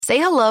Say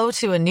hello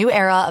to a new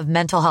era of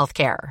mental health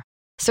care.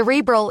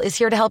 Cerebral is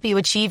here to help you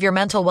achieve your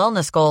mental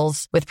wellness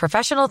goals with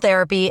professional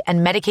therapy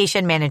and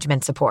medication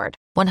management support.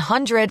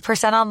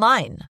 100%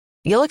 online.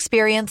 You'll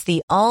experience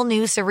the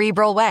all-new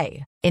Cerebral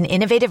Way, an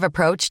innovative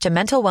approach to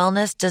mental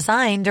wellness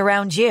designed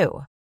around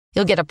you.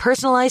 You'll get a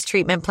personalized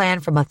treatment plan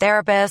from a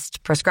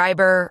therapist,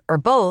 prescriber, or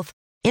both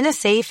in a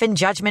safe and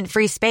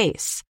judgment-free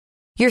space.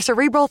 Your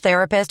Cerebral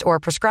therapist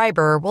or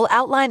prescriber will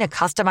outline a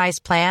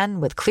customized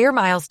plan with clear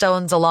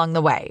milestones along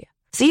the way,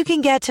 so you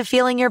can get to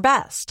feeling your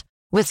best.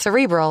 With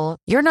Cerebral,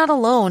 you're not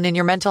alone in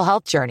your mental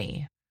health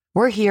journey.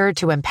 We're here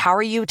to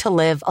empower you to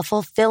live a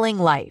fulfilling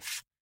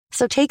life.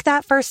 So take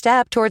that first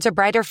step towards a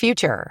brighter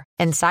future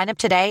and sign up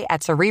today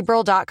at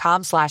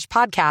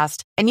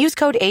Cerebral.com/podcast and use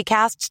code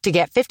ACAST to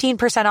get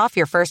 15% off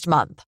your first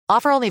month.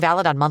 Offer only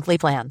valid on monthly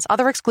plans.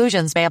 Other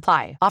exclusions may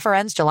apply. Offer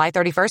ends July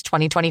 31st,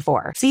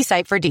 2024. See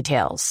site for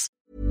details.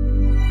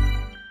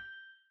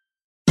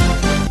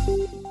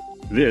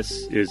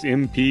 This is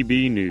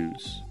MPB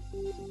News.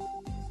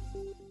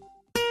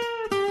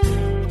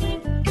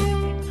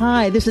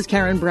 Hi, this is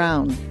Karen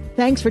Brown.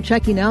 Thanks for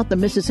checking out the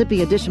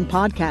Mississippi Edition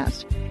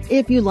podcast.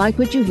 If you like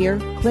what you hear,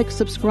 click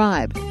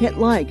subscribe, hit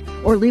like,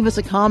 or leave us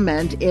a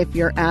comment if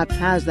your app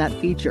has that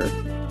feature.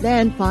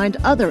 Then find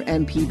other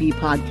MPB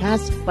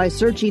podcasts by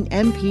searching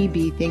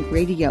MPB Think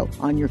Radio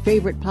on your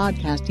favorite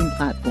podcasting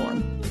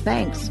platform.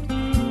 Thanks.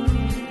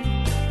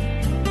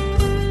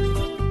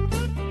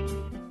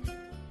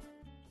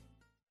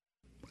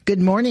 Good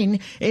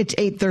morning. It's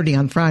 8:30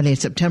 on Friday,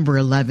 September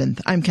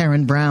 11th. I'm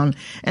Karen Brown,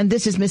 and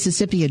this is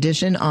Mississippi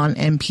Edition on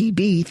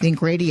MPB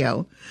Think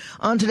Radio.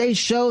 On today's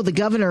show, the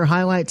governor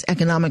highlights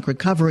economic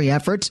recovery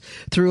efforts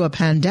through a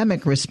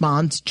pandemic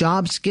response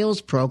job skills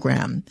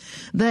program.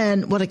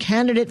 Then, what a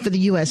candidate for the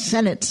U.S.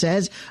 Senate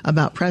says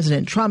about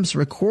President Trump's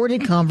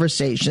recorded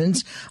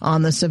conversations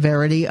on the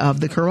severity of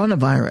the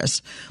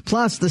coronavirus.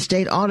 Plus, the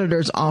state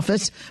auditor's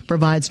office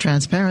provides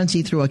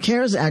transparency through a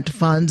CARES Act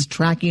funds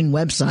tracking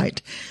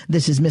website.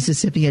 This is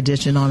Mississippi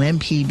Edition on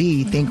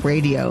MPB Think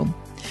Radio.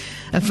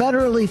 A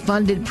federally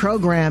funded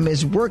program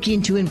is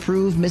working to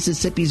improve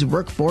Mississippi's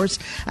workforce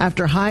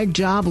after high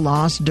job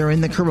loss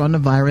during the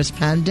coronavirus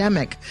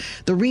pandemic.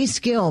 The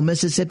ReSkill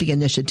Mississippi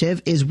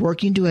initiative is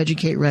working to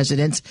educate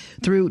residents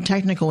through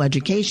technical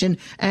education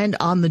and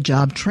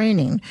on-the-job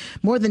training.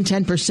 More than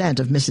 10%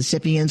 of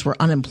Mississippians were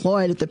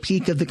unemployed at the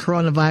peak of the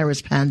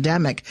coronavirus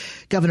pandemic.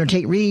 Governor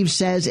Tate Reeves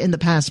says in the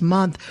past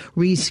month,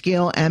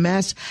 ReSkill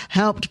MS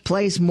helped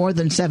place more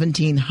than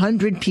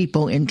 1,700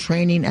 people in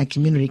training at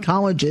community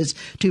colleges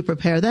to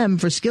prepare them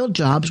for skilled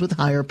jobs with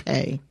higher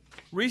pay.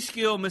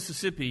 ReSkill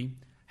Mississippi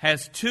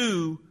has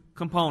two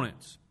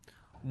components.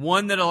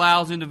 One that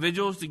allows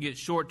individuals to get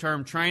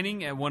short-term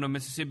training at one of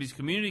Mississippi's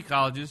community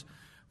colleges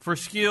for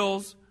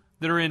skills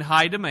that are in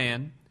high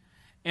demand,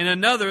 and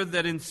another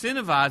that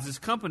incentivizes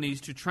companies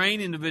to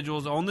train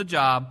individuals on the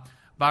job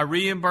by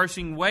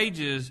reimbursing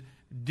wages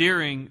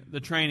during the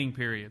training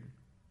period.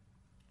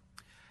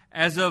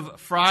 As of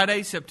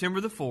Friday,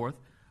 September the 4th,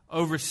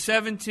 over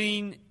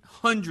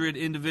 1,700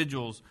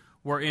 individuals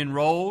were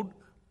enrolled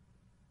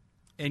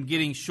and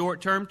getting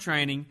short-term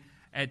training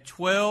at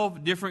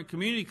 12 different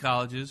community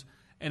colleges,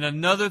 and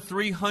another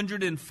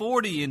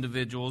 340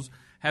 individuals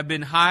have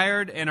been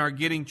hired and are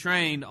getting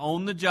trained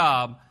on the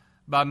job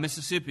by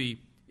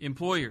Mississippi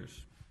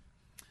employers.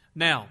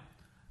 Now,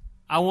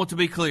 I want to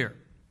be clear.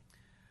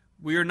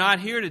 We are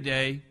not here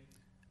today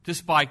to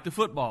spike the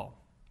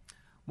football.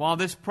 While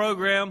this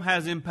program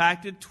has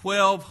impacted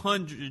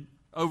 1,200,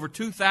 over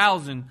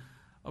 2,000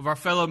 of our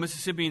fellow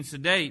Mississippians to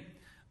date,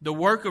 the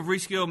work of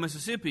ReSkill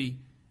Mississippi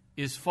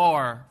is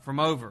far from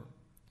over.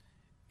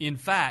 In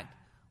fact,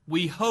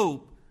 we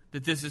hope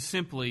that this is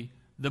simply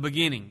the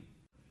beginning.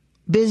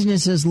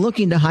 Businesses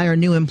looking to hire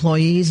new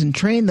employees and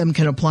train them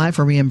can apply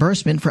for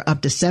reimbursement for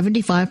up to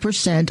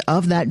 75%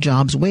 of that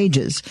job's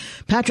wages.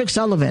 Patrick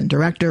Sullivan,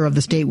 director of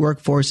the State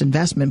Workforce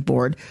Investment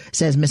Board,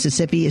 says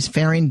Mississippi is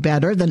faring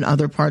better than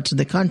other parts of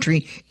the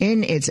country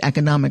in its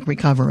economic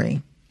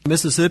recovery.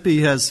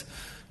 Mississippi has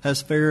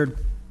fared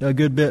a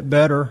good bit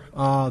better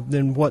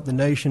than what the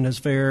nation has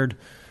fared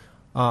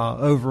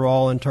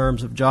overall in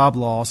terms of job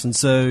loss. And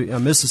so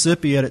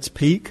Mississippi at its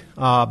peak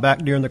back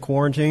during the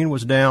quarantine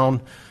was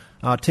down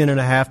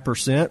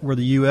 10.5%, where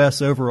the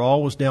U.S.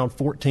 overall was down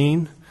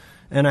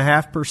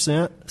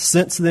 14.5%.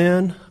 Since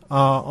then,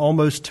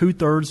 almost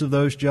two-thirds of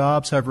those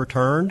jobs have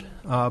returned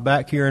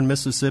back here in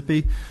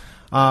Mississippi,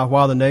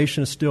 while the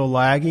nation is still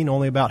lagging.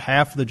 Only about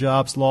half of the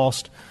jobs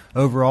lost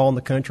overall in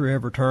the country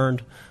have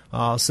returned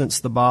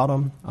since the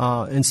bottom.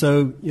 And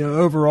so,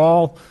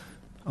 overall,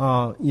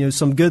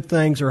 some good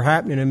things are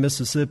happening in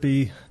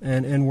Mississippi,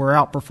 and we're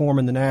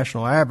outperforming the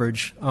national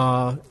average.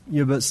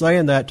 But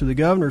saying that, to the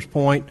governor's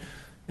point,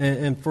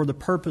 and for the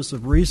purpose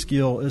of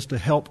ReSkill, is to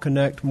help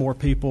connect more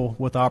people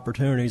with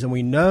opportunities. And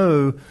we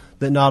know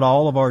that not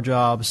all of our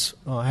jobs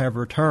have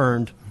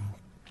returned,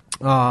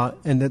 but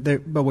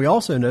we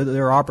also know that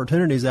there are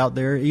opportunities out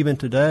there even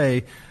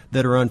today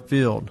that are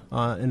unfilled.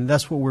 And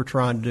that's what we're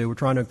trying to do. We're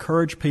trying to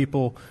encourage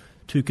people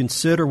to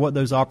consider what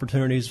those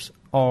opportunities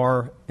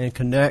are and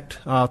connect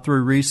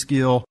through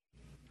ReSkill.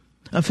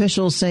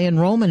 Officials say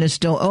enrollment is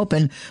still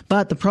open,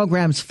 but the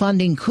program's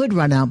funding could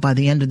run out by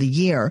the end of the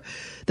year.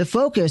 The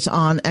focus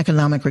on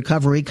economic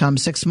recovery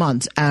comes 6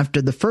 months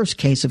after the first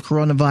case of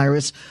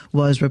coronavirus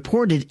was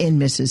reported in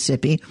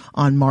Mississippi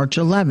on March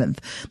 11th.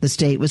 The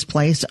state was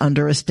placed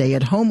under a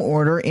stay-at-home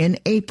order in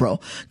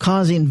April,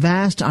 causing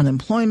vast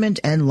unemployment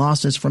and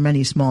losses for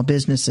many small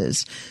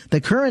businesses.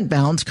 The current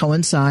bounce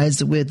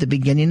coincides with the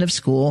beginning of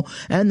school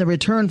and the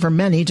return for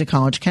many to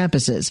college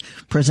campuses,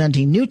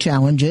 presenting new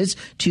challenges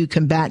to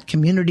combat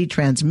community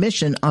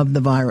transmission of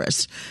the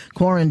virus.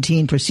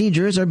 Quarantine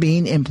procedures are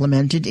being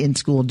implemented in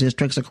school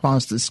districts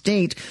across the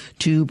state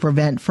to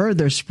prevent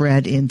further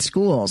spread in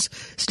schools.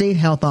 State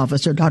Health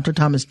Officer Dr.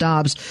 Thomas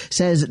Dobbs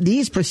says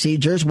these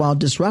procedures, while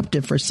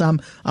disruptive for some,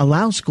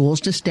 allow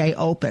schools to stay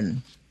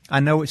open. I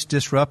know it's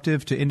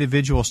disruptive to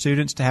individual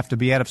students to have to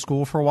be out of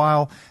school for a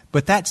while,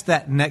 but that's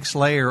that next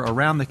layer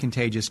around the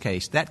contagious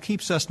case. That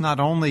keeps us not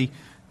only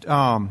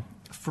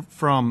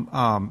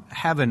from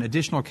having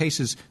additional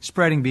cases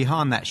spreading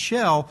beyond that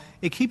shell,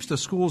 it keeps the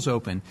schools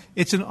open.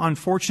 It's an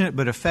unfortunate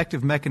but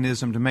effective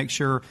mechanism to make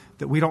sure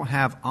that we don't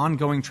have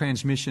ongoing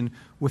transmission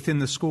within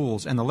the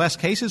schools. And the less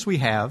cases we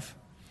have,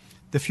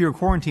 the fewer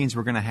quarantines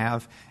we're going to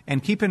have.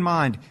 And keep in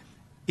mind,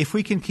 if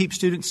we can keep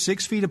students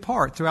 6 feet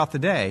apart throughout the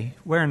day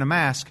wearing a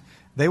mask,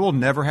 they will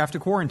never have to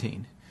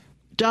quarantine.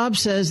 Dobbs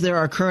says there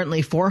are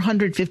currently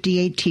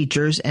 458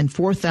 teachers and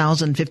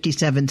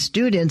 4,057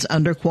 students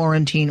under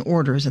quarantine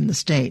orders in the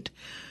state.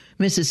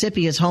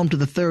 Mississippi is home to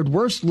the third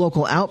worst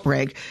local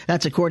outbreak.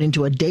 That's according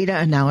to a data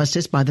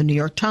analysis by the New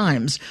York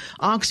Times.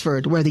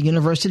 Oxford, where the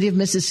University of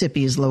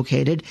Mississippi is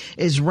located,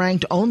 is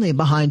ranked only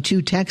behind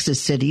 2 Texas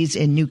cities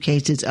in new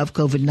cases of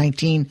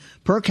COVID-19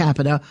 per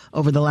capita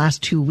over the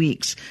last 2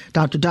 weeks.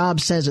 Dr.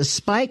 Dobbs says a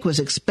spike was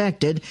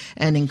expected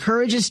and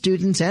encourages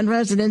students and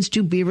residents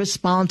to be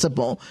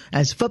responsible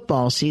as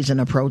football season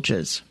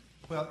approaches.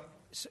 Well,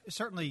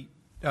 certainly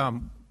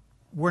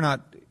we're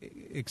not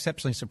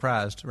exceptionally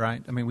surprised,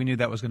 right? I mean, we knew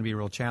that was going to be a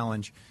real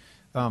challenge.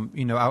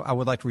 I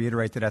would like to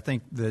reiterate that I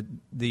think that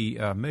the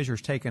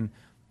measures taken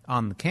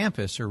on the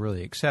campus are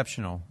really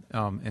exceptional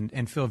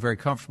and feel very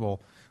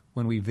comfortable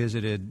when we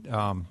visited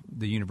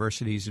the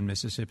universities in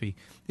Mississippi.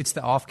 It's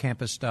the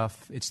off-campus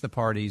stuff. It's the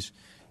parties.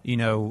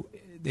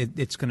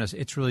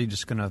 It's really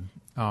just going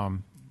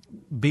to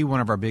be one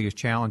of our biggest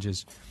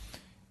challenges.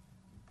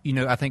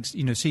 I think,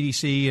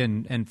 CDC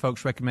and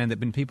folks recommend that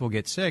when people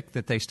get sick,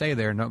 that they stay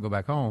there and don't go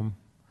back home.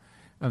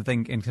 And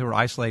sort of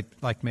isolate,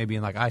 like maybe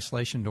in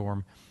isolation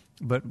dorm.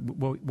 But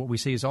what we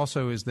see is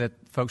that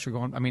folks are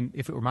going, I mean,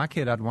 if it were my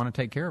kid, I'd want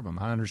to take care of them.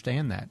 I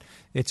understand that.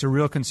 It's a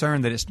real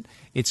concern that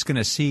it's going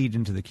to seed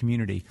into the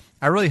community.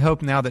 I really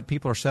hope now that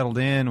people are settled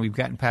in, we've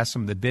gotten past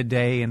some of the bid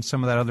day and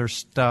some of that other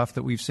stuff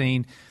that we've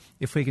seen,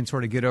 if we can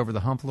sort of get over the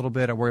hump a little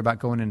bit. I worry about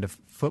going into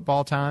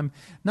football time.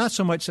 Not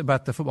so much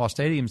about the football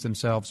stadiums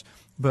themselves,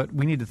 but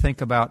we need to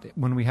think about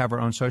when we have our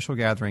own social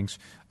gatherings.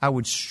 I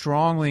would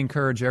strongly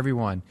encourage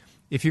everyone,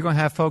 if you're going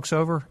to have folks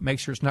over, make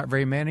sure it's not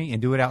very many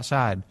and do it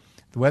outside.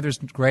 The weather's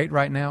great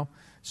right now,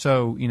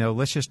 so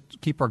let's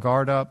just keep our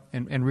guard up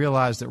and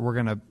realize that we're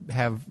going to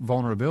have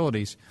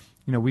vulnerabilities.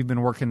 We've been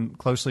working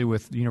closely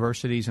with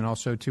universities and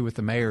also too with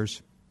the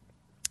mayors,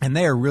 and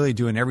they are really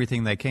doing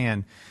everything they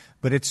can.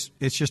 But it's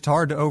just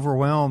hard to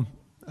overwhelm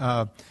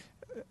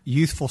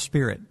youthful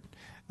spirit.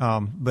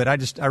 But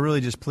I really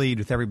just plead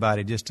with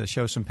everybody just to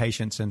show some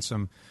patience and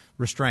some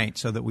restraint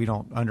so that we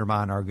don't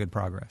undermine our good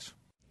progress.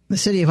 The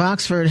city of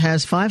Oxford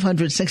has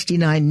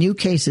 569 new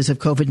cases of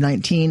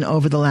COVID-19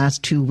 over the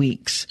last 2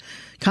 weeks.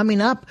 Coming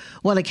up,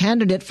 what a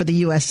candidate for the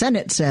U.S.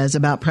 Senate says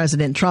about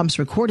President Trump's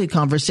recorded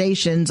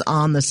conversations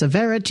on the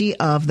severity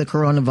of the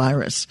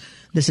coronavirus.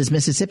 This is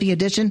Mississippi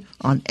Edition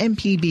on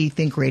MPB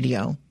Think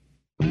Radio.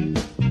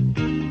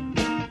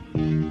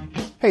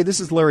 Hey, this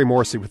is Larry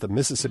Morrissey with the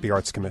Mississippi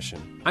Arts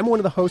Commission. I'm one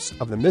of the hosts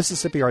of the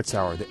Mississippi Arts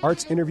Hour, the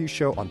arts interview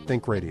show on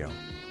Think Radio.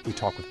 We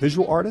talk with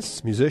visual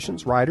artists,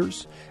 musicians,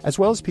 writers, as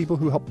well as people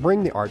who help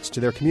bring the arts to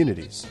their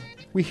communities.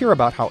 We hear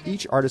about how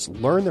each artist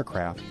learned their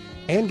craft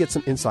and get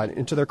some insight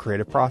into their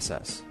creative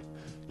process.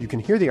 You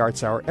can hear the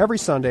Arts Hour every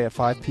Sunday at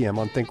 5 p.m.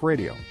 on Think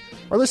Radio,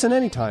 or listen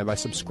anytime by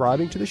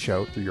subscribing to the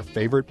show through your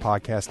favorite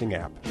podcasting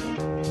app.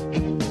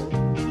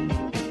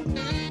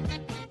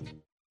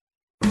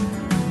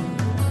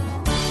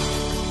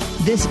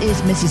 This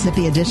is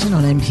Mississippi Edition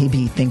on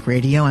MPB Think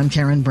Radio. I'm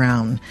Karen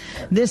Brown.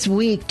 This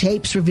week,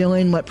 tapes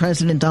revealing what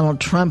President Donald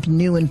Trump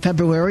knew in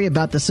February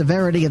about the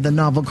severity of the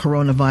novel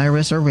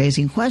coronavirus are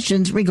raising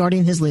questions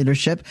regarding his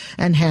leadership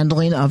and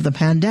handling of the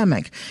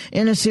pandemic.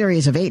 In a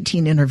series of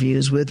 18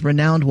 interviews with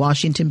renowned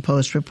Washington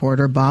Post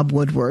reporter Bob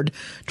Woodward,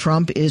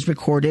 Trump is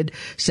recorded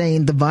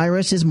saying the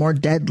virus is more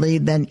deadly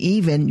than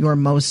even your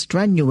most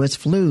strenuous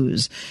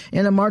flus.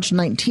 In a March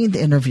 19th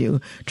interview,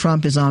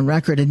 Trump is on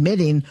record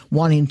admitting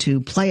wanting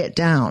to play it get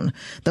down.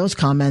 Those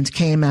comments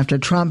came after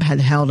Trump had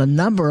held a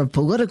number of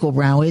political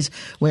rallies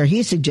where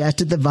he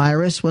suggested the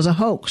virus was a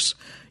hoax.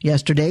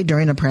 Yesterday,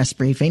 during a press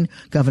briefing,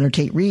 Governor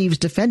Tate Reeves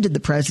defended the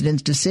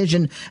president's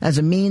decision as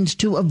a means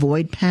to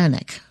avoid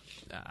panic.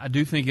 I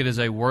do think it is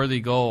a worthy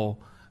goal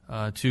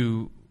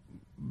to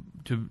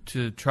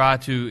try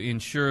to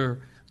ensure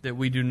that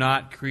we do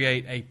not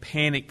create a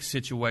panic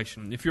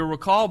situation. If you'll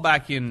recall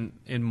back in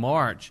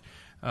March,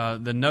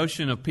 the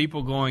notion of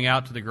people going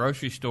out to the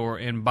grocery store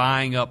and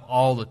buying up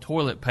all the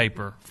toilet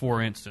paper,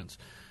 for instance,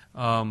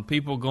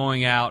 people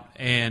going out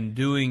and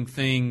doing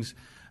things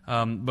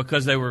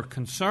because they were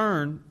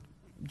concerned,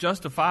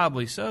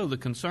 justifiably so, the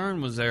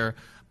concern was there,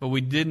 but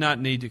we did not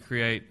need to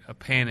create a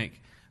panic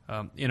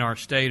in our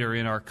state or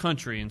in our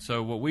country. And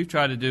so what we've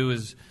tried to do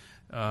is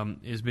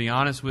be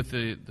honest with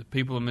the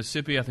people of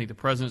Mississippi. I think the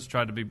president's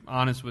tried to be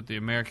honest with the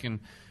American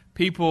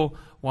people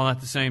while at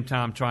the same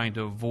time trying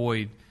to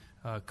avoid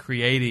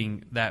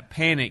creating that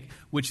panic,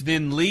 which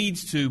then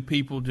leads to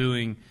people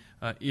doing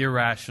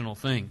irrational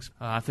things.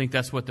 I think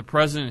that's what the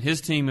president and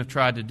his team have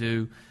tried to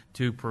do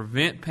to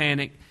prevent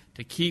panic,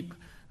 to keep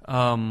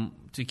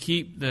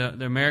the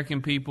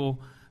American people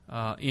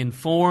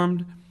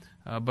informed,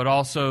 but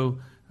also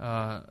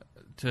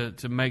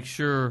to make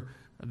sure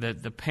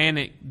that the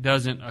panic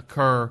doesn't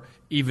occur,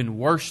 even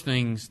worse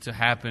things to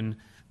happen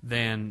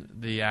than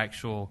the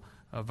actual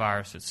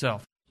virus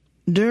itself.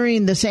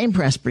 During the same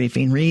press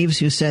briefing, Reeves,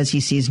 who says he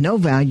sees no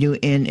value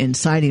in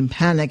inciting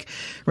panic,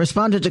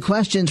 responded to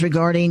questions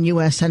regarding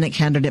U.S. Senate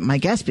candidate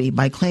Mike Espy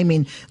by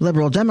claiming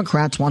liberal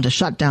Democrats want to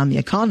shut down the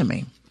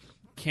economy.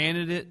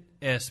 Candidate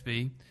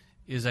Espy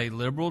is a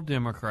liberal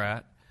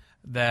Democrat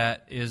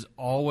that is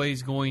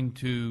always going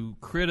to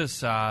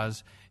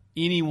criticize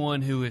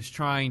anyone who is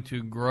trying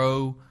to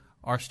grow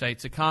our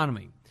state's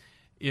economy.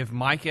 If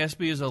Mike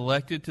Espy is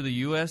elected to the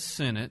U.S.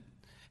 Senate,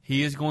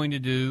 he is going to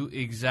do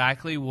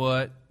exactly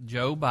what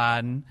Joe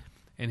Biden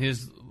and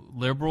his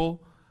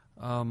liberal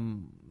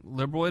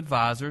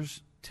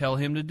advisors tell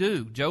him to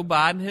do. Joe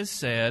Biden has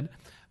said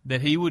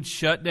that he would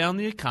shut down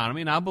the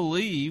economy, and I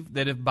believe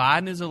that if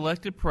Biden is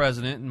elected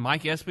president and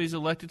Mike Espy is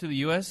elected to the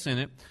U.S.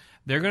 Senate,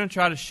 they're going to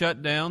try to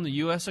shut down the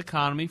U.S.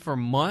 economy for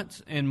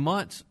months and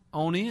months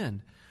on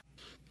end.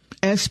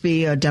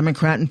 Espy, a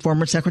Democrat and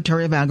former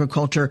Secretary of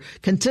Agriculture,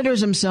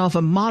 considers himself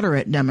a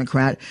moderate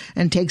Democrat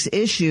and takes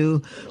issue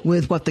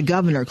with what the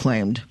governor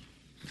claimed.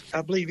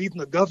 I believe even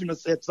the governor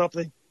said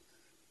something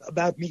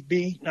about me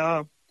being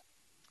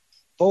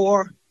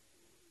for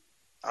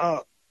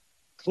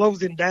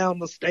closing down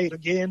the state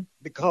again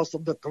because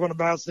of the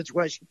coronavirus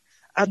situation.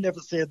 I never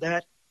said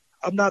that.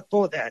 I'm not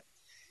for that.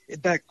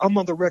 In fact, I'm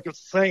on the record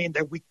saying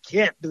that we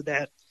can't do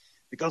that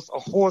because a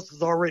horse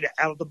is already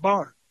out of the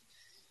barn.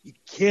 You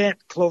can't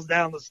close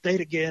down the state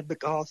again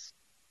because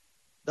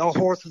the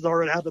horse is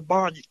already out of the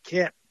barn. You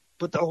can't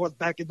put the horse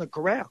back in the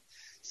corral.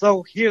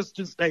 So here's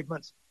two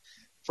statements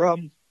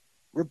from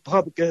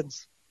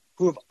Republicans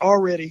who have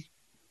already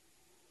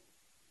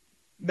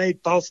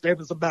made false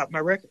statements about my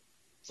record.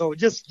 So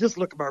just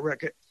look at my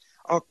record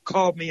or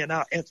call me and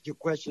I'll answer your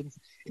questions.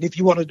 And if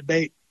you want to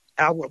debate,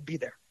 I will be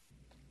there.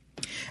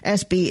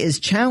 Espy is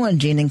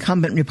challenging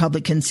incumbent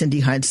Republican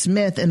Cindy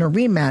Hyde-Smith in a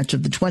rematch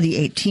of the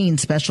 2018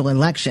 special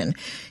election.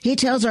 He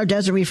tells our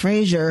Desiree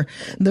Frazier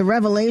the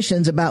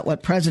revelations about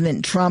what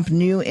President Trump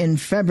knew in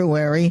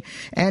February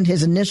and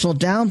his initial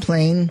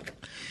downplaying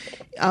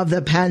of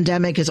the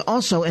pandemic is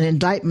also an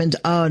indictment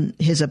on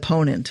his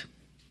opponent.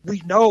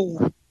 We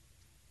know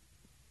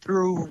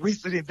through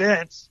recent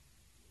events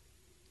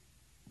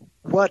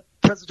what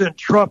President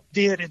Trump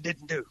did and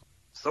didn't do.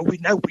 So we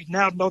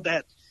now know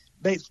that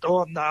based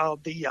on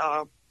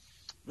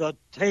the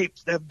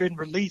tapes that have been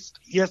released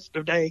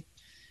yesterday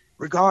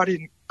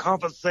regarding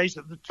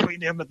conversations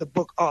between him and the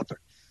book author.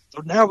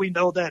 So now we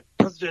know that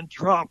President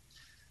Trump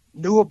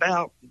knew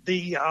about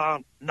the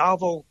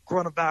novel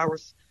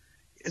coronavirus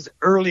as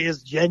early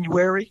as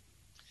January.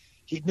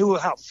 He knew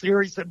how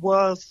serious it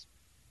was.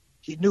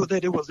 He knew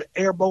that it was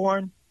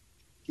airborne.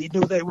 He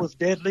knew that it was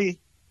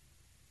deadly.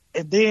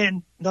 And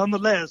then,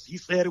 nonetheless, he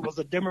said it was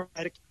a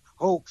Democratic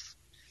hoax,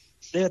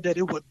 said that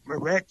it would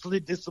miraculously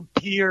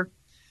disappear,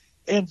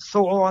 and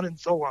so on and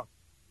so on.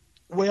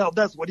 Well,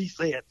 that's what he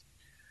said.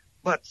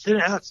 But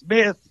Senator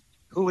Hyde-Smith,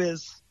 who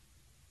is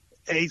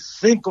a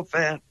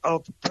sycophant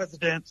of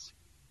presidents,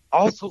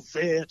 also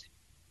said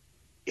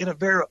in a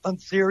very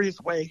unserious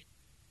way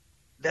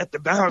that the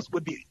virus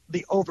would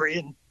be over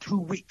in 2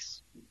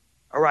 weeks.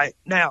 All right.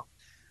 Now,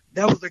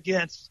 that was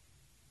against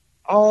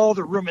all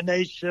the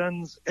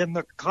ruminations and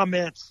the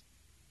comments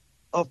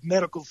of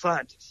medical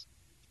scientists,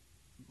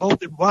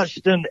 both in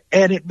Washington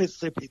and in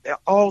Mississippi. They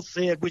all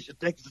said we should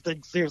take this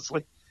thing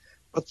seriously.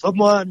 But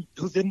someone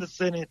who's in the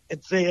Senate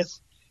and says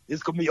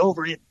it's going to be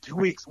over in 2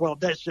 weeks, well,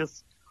 that's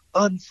just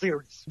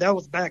unserious. That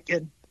was back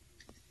in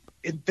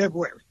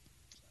February.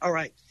 All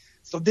right.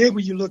 So then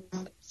when you look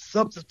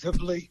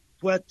substantively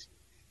what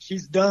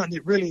she's done,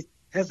 it really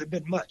hasn't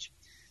been much.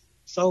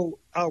 So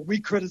we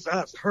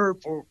criticize her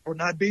for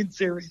not being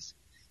serious,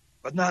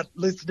 but not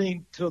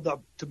listening to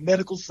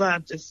medical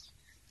scientists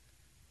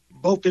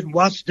both in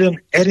Washington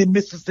and in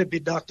Mississippi,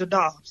 Dr.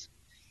 Dobbs.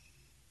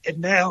 And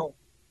now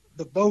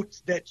the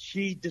votes that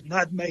she did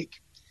not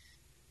make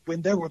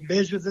when there were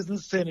measures in the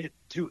Senate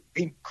to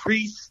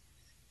increase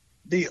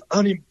the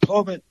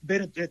unemployment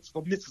benefits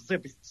for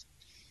Mississippians.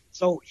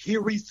 So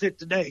here we sit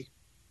today.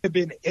 There have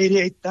been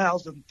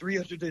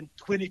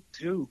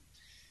 88,322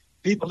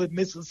 people in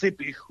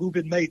Mississippi who've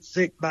been made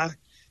sick by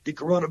the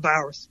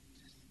coronavirus,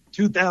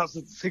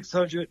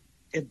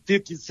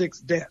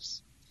 2,656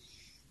 deaths.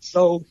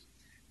 So,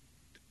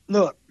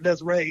 look,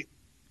 Desiree,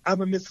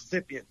 I'm a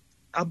Mississippian.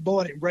 I'm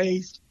born and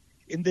raised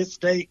in this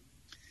state,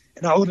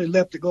 and I only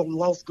left to go to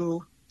law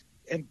school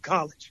and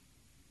college.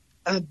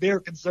 I'm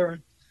very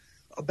concerned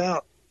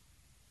about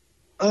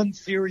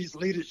unserious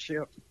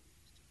leadership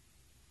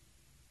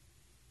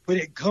when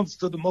it comes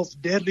to the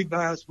most deadly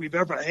virus we've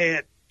ever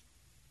had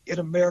in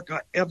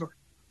America ever.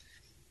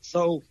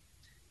 So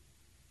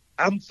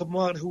I'm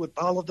someone who would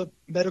follow the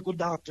medical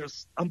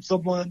doctors. I'm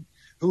someone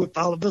who would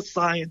follow the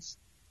science.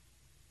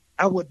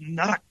 I would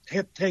not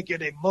have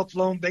taken a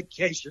month-long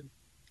vacation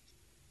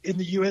in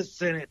the U.S.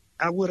 Senate.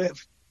 I would have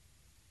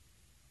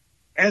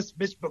asked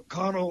Mitch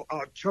McConnell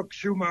or Chuck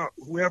Schumer,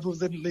 whoever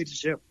was in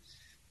leadership,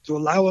 to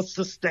allow us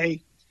to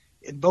stay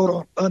and vote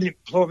on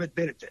unemployment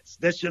benefits.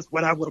 That's just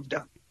what I would have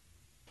done.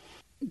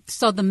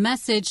 So the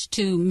message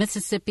to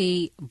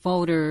Mississippi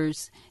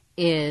voters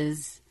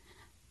is,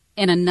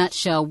 in a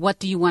nutshell, what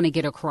do you want to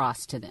get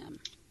across to them?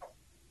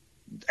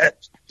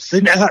 That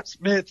Senator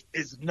Smith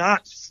is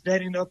not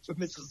standing up for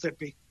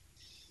Mississippi.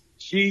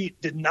 She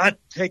did not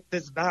take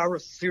this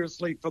virus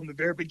seriously from the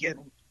very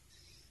beginning.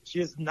 She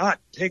is not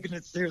taking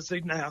it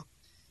seriously now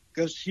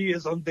because she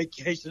is on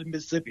vacation in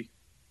Mississippi.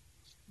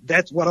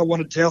 That's what I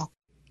want to tell.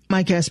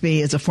 Mike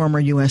Espy is a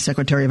former U.S.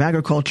 Secretary of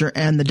Agriculture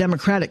and the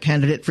Democratic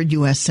candidate for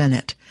U.S.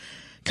 Senate.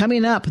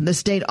 Coming up, the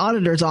state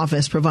auditor's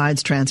office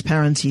provides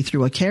transparency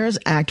through a CARES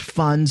Act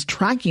funds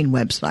tracking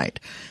website.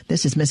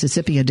 This is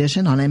Mississippi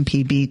Edition on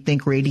MPB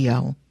Think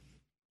Radio.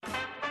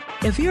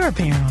 If you're a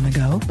parent on the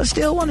go, but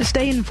still want to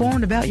stay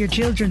informed about your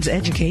children's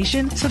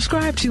education,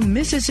 subscribe to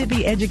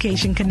Mississippi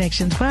Education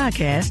Connections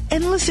podcast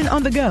and listen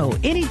on the go,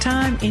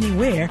 anytime,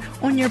 anywhere,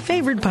 on your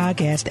favorite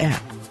podcast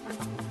app.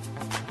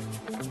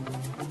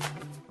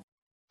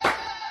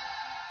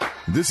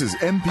 This is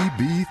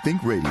MPB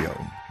Think Radio.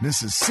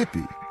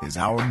 Mississippi is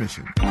our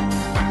mission.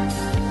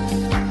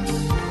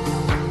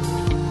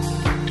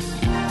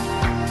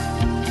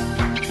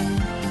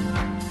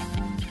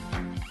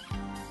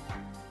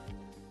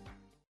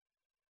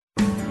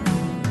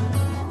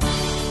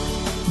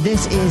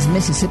 This is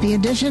Mississippi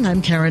Edition.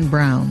 I'm Karen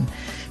Brown.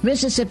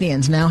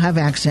 Mississippians now have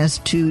access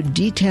to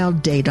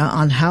detailed data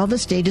on how the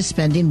state is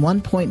spending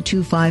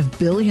 $1.25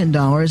 billion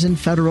in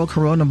federal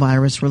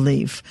coronavirus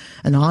relief.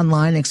 An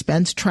online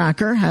expense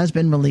tracker has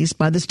been released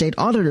by the state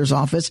auditor's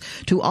office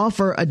to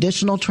offer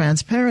additional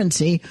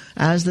transparency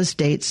as the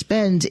state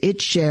spends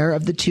its share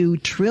of the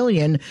 $2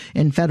 trillion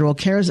in federal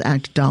CARES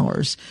Act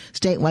dollars.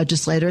 State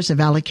legislators have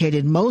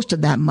allocated most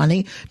of that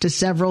money to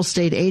several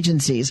state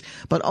agencies,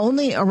 but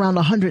only around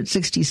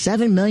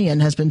 $167 million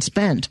has been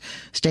spent.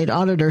 State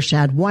Auditor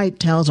Shad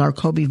White tells our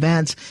Kobe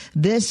Vance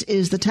this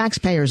is the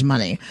taxpayers'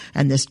 money,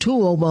 and this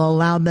tool will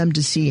allow them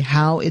to see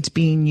how it's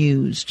being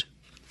used.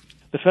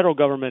 The federal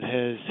government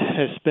has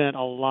spent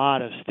a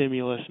lot of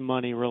stimulus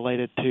money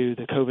related to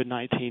the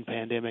COVID-19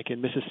 pandemic, and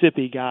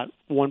Mississippi got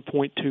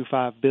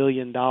 $1.25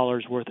 billion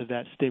worth of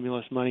that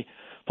stimulus money,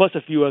 plus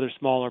a few other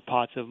smaller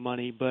pots of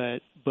money, but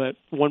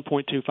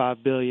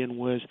 $1.25 billion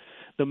was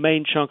the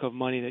main chunk of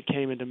money that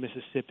came into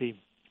Mississippi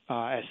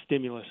as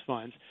stimulus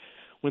funds.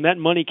 When that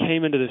money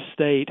came into the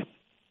state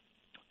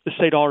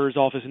auditor's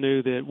office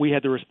knew that we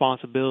had the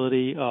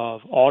responsibility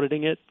of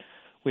auditing it.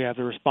 We have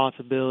the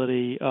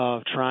responsibility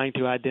of trying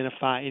to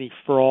identify any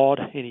fraud,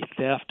 any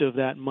theft of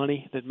that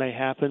money that may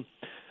happen.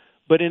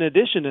 But in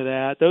addition to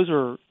that, those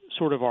are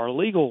sort of our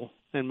legal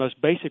and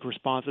most basic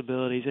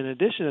responsibilities. In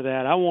addition to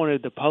that, I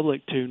wanted the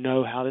public to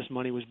know how this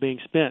money was being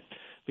spent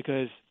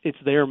because it's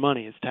their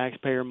money, it's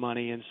taxpayer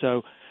money. And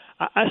so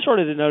I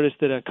started to notice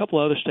that a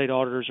couple other state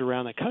auditors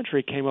around the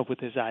country came up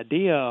with this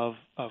idea of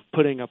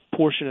putting a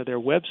portion of their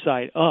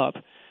website up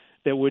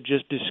that would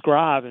just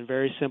describe in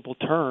very simple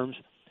terms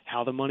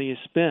how the money is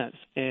spent.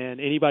 And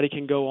anybody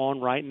can go on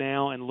right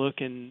now and look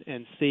and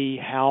see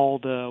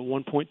how the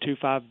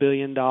 $1.25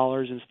 billion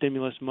in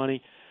stimulus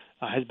money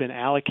has been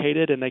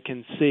allocated, and they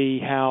can see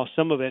how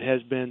some of it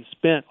has been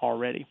spent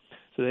already.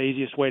 So the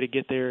easiest way to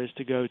get there is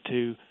to go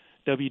to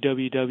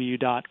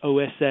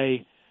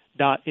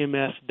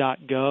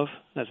www.osa.ms.gov.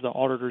 That's the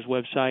auditor's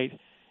website.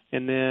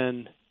 And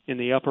then in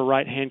the upper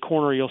right-hand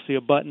corner, you'll see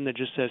a button that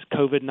just says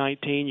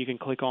COVID-19. You can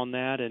click on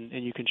that, and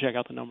you can check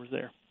out the numbers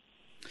there.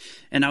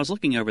 And I was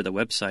looking over the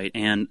website,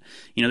 and,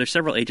 there's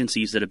several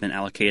agencies that have been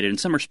allocated, and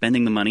some are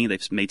spending the money.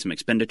 They've made some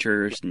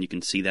expenditures, and you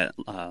can see that.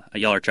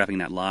 Y'all are tracking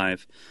that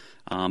live.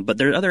 But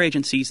there are other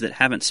agencies that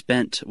haven't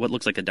spent what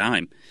looks like a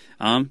dime.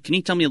 Can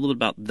you tell me a little bit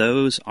about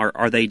those?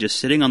 Are they just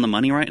sitting on the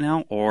money right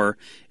now, or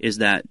is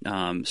that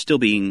still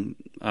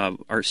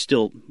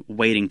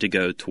waiting to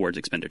go towards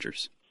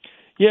expenditures?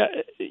 Yeah,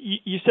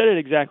 you said it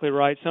exactly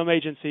right. Some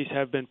agencies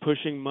have been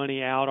pushing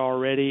money out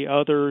already.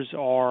 Others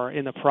are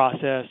in the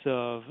process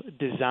of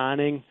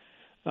designing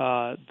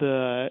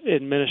the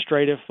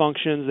administrative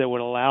functions that would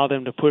allow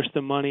them to push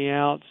the money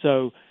out.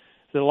 So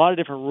there's a lot of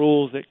different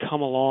rules that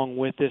come along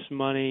with this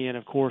money. And,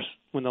 of course,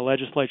 when the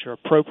legislature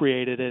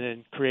appropriated it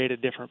and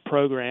created different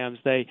programs,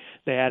 they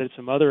added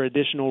some other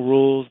additional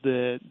rules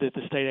that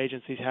the state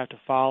agencies have to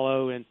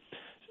follow. And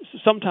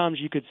sometimes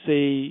you could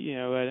see,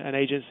 an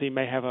agency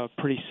may have a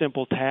pretty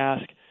simple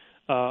task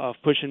of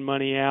pushing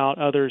money out.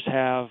 Others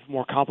have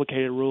more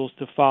complicated rules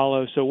to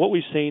follow. So what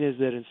we've seen is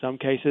that in some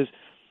cases,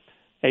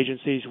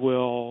 agencies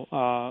will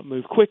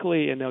move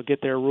quickly and they'll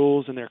get their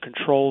rules and their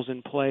controls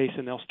in place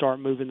and they'll start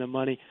moving the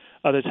money.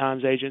 Other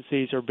times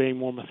agencies are being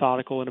more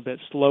methodical and a bit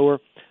slower.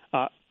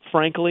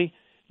 Frankly,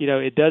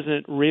 it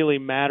doesn't really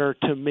matter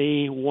to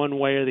me one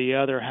way or the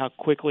other how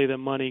quickly the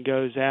money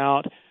goes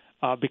out.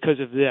 Because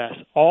of this,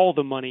 all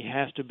the money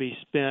has to be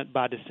spent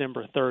by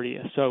December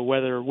 30th. So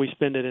whether we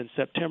spend it in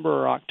September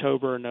or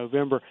October or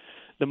November,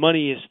 the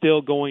money is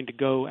still going to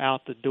go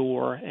out the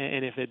door.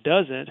 And if it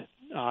doesn't,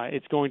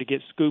 it's going to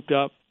get scooped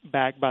up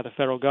back by the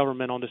federal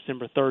government on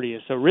December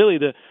 30th. So really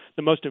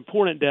the most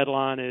important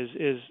deadline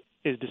is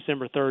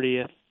December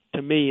 30th.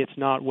 To me, it's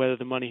not whether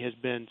the money has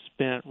been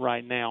spent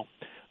right now.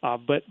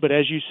 But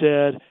as you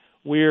said,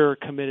 we're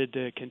committed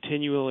to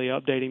continually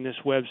updating this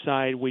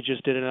website. We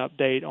just did an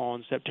update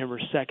on September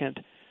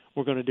 2nd.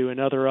 We're going to do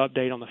another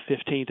update on the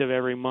 15th of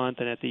every month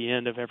and at the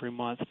end of every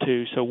month,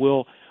 too. So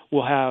we'll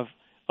have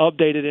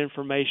updated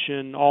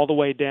information all the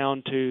way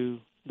down to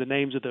the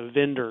names of the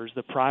vendors,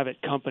 the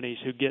private companies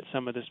who get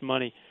some of this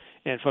money,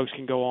 and folks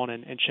can go on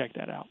and check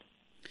that out.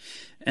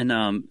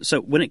 And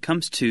so when it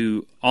comes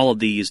to all of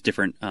these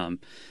different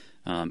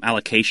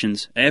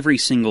allocations,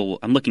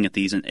 I'm looking at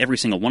these, and every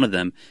single one of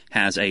them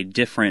has a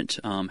different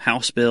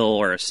House bill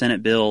or a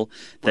Senate bill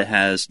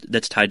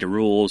that's tied to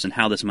rules and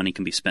how this money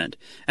can be spent.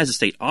 As a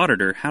state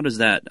auditor, how does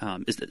that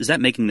is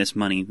that making this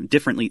money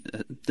differently?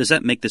 Does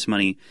that make this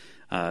money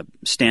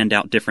stand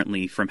out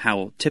differently from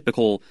how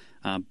typical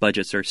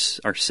budgets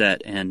are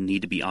set and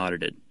need to be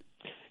audited?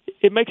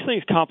 It makes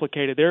things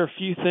complicated. There are a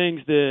few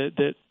things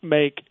that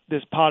make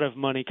this pot of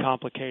money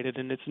complicated,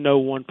 and it's no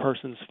one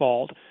person's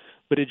fault,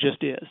 but it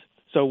just is.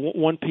 So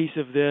one piece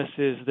of this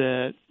is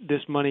that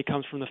this money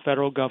comes from the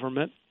federal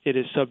government. It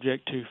is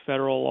subject to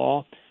federal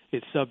law.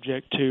 It's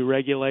subject to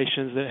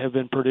regulations that have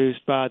been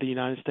produced by the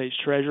United States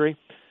Treasury.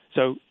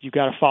 So you've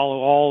got to follow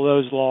all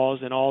those laws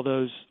and all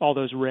those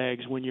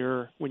regs when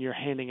you're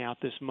handing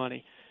out this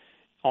money.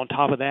 On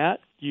top of that,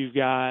 you've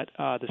got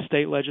the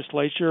state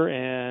legislature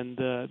and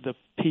the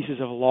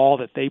pieces of law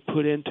that they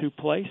put into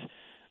place.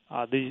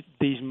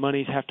 These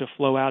monies have to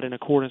flow out in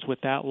accordance with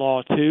that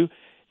law too.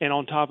 And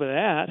on top of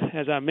that,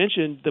 as I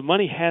mentioned, the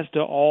money has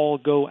to all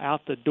go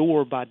out the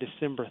door by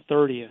December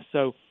 30th.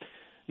 So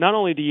not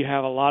only do you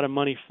have a lot of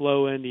money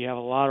flowing, you have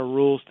a lot of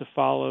rules to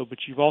follow, but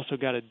you've also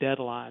got a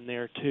deadline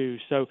there too.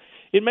 So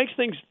it makes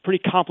things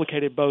pretty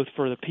complicated both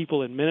for the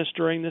people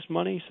administering this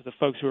money, so the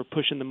folks who are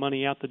pushing the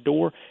money out the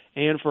door,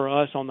 and for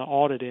us on the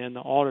audit end,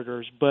 the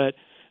auditors. But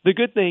the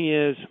good thing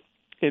is,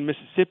 in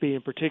Mississippi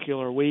in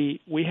particular,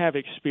 we have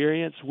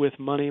experience with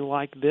money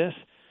like this.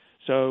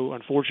 So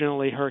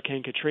unfortunately,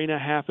 Hurricane Katrina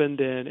happened,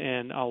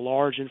 and a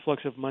large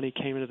influx of money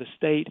came into the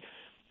state,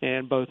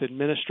 and both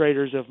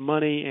administrators of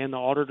money and the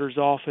auditor's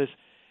office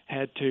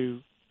had to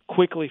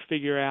quickly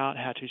figure out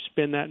how to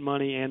spend that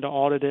money and to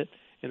audit it.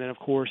 And then, of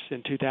course,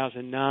 in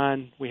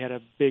 2009, we had a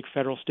big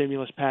federal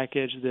stimulus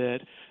package that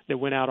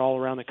went out all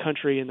around the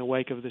country in the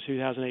wake of the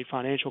 2008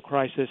 financial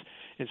crisis.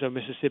 And so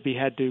Mississippi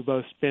had to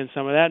both spend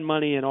some of that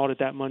money and audit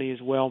that money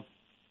as well.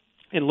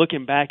 And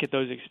looking back at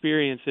those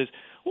experiences,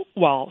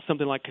 while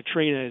something like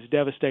Katrina is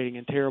devastating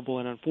and terrible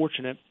and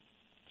unfortunate,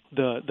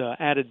 the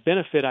added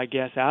benefit, I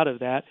guess, out of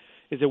that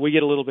is that we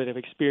get a little bit of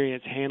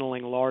experience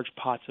handling large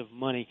pots of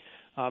money.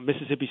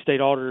 Mississippi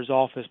State Auditor's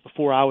Office,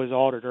 before I was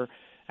auditor,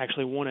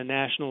 actually won a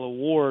national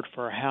award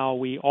for how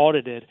we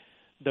audited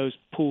those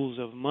pools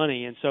of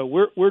money. And so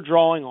we're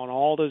drawing on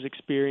all those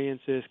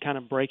experiences, kind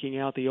of breaking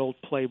out the old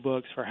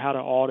playbooks for how to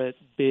audit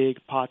big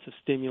pots of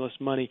stimulus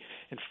money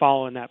and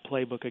following that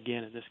playbook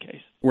again in this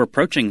case. We're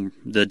approaching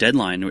the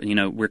deadline.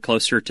 We're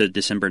closer to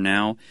December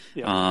now.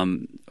 Yeah.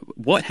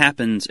 What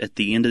happens at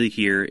the end of the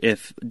year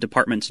if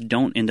departments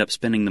don't end up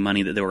spending the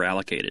money that they were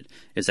allocated?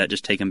 Is that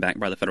just taken back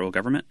by the federal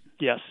government?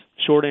 Yes.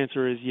 Short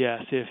answer is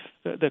yes. If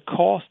the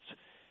costs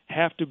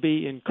have to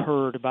be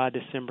incurred by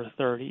December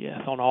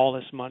 30th on all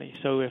this money.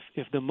 So if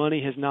the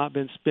money has not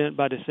been spent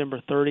by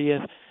December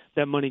 30th,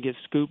 that money gets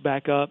scooped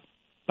back up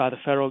by the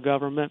federal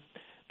government.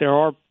 There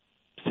are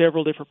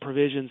several different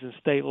provisions in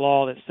state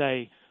law that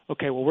say,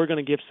 okay, well, we're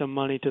going to give some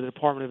money to the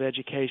Department of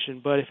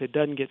Education, but if it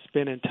doesn't get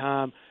spent in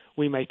time,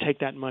 we may take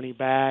that money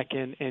back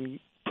and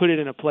put it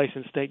in a place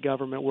in state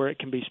government where it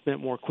can be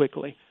spent more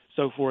quickly.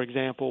 So, for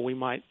example, we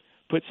might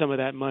put some of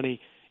that money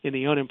in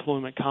the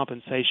unemployment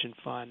compensation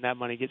fund. That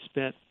money gets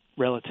spent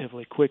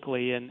relatively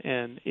quickly,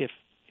 and if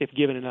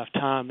given enough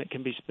time, it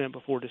can be spent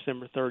before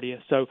December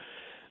 30th. So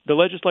the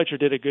legislature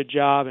did a good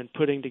job in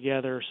putting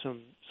together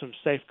some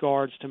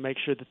safeguards to make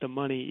sure that the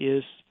money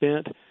is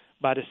spent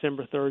by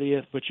December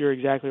 30th. But you're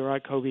exactly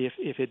right, Kobe.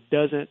 If it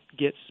doesn't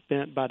get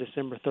spent by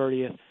December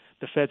 30th,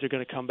 the feds are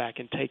going to come back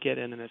and take it,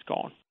 and then it's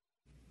gone.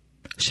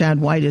 Shad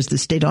White is the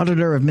state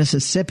auditor of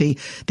Mississippi.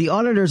 The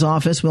auditor's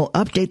office will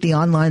update the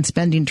online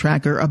spending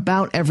tracker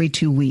about every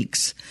 2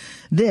 weeks.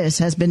 This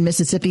has been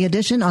Mississippi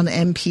Edition on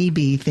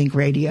MPB Think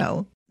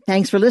Radio.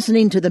 Thanks for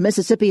listening to the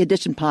Mississippi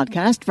Edition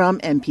podcast from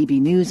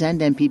MPB News and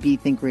MPB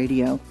Think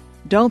Radio.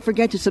 Don't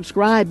forget to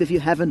subscribe if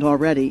you haven't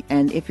already,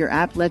 and if your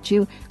app lets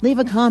you, leave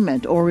a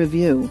comment or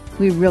review.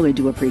 We really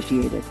do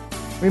appreciate it.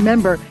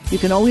 Remember, you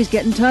can always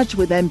get in touch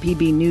with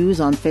MPB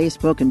News on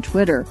Facebook and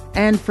Twitter,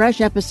 and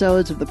fresh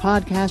episodes of the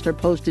podcast are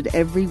posted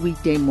every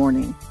weekday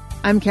morning.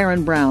 I'm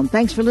Karen Brown.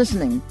 Thanks for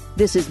listening.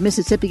 This is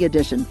Mississippi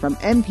Edition from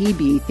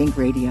MPB Think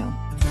Radio.